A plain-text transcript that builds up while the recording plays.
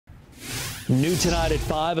New tonight at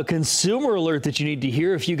 5, a consumer alert that you need to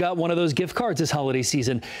hear if you got one of those gift cards this holiday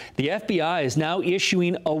season. The FBI is now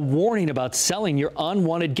issuing a warning about selling your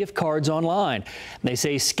unwanted gift cards online. They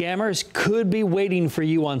say scammers could be waiting for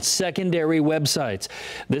you on secondary websites.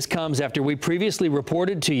 This comes after we previously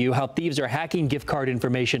reported to you how thieves are hacking gift card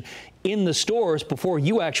information in the stores before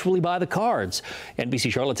you actually buy the cards.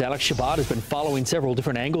 NBC Charlotte's Alex Shabbat has been following several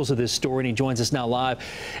different angles of this story, and he joins us now live.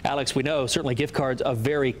 Alex, we know certainly gift cards a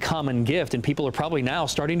very common gift, and people are probably now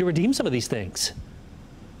starting to redeem some of these things.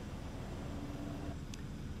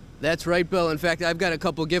 That's right, Bill. In fact, I've got a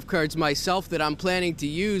couple gift cards myself that I'm planning to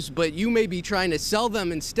use, but you may be trying to sell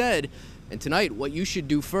them instead. And tonight, what you should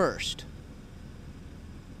do first.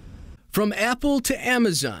 From Apple to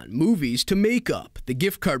Amazon, movies to makeup, the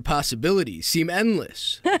gift card possibilities seem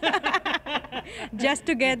endless. Just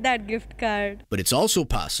to get that gift card. But it's also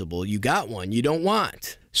possible you got one you don't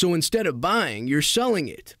want. So instead of buying, you're selling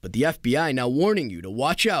it. But the FBI now warning you to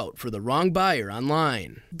watch out for the wrong buyer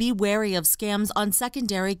online. Be wary of scams on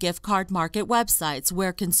secondary gift card market websites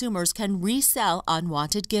where consumers can resell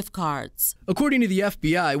unwanted gift cards. According to the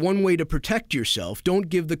FBI, one way to protect yourself, don't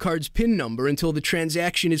give the card's PIN number until the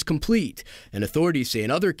transaction is complete. And authorities say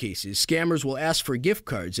in other cases, scammers will ask for gift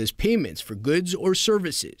cards as payments for goods or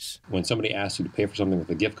services. When somebody asks you to pay for something with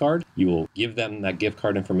a gift card, you will give them that gift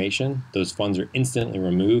card information. Those funds are instantly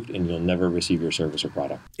removed, and you'll never receive your service or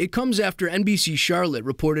product. It comes after NBC Charlotte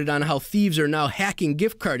reported on how thieves are now hacking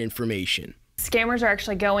gift card information. Scammers are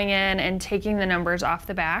actually going in and taking the numbers off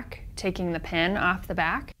the back, taking the PIN off the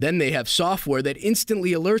back. Then they have software that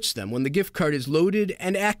instantly alerts them when the gift card is loaded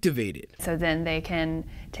and activated. So then they can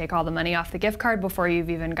take all the money off the gift card before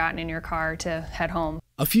you've even gotten in your car to head home.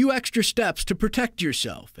 A few extra steps to protect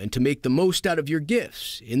yourself and to make the most out of your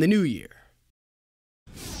gifts in the new year.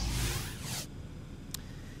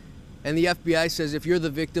 And the FBI says if you're the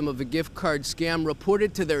victim of a gift card scam, report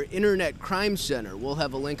it to their Internet Crime Center. We'll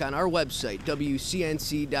have a link on our website,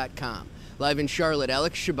 WCNC.com. Live in Charlotte,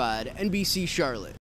 Alex Shabbat, NBC Charlotte.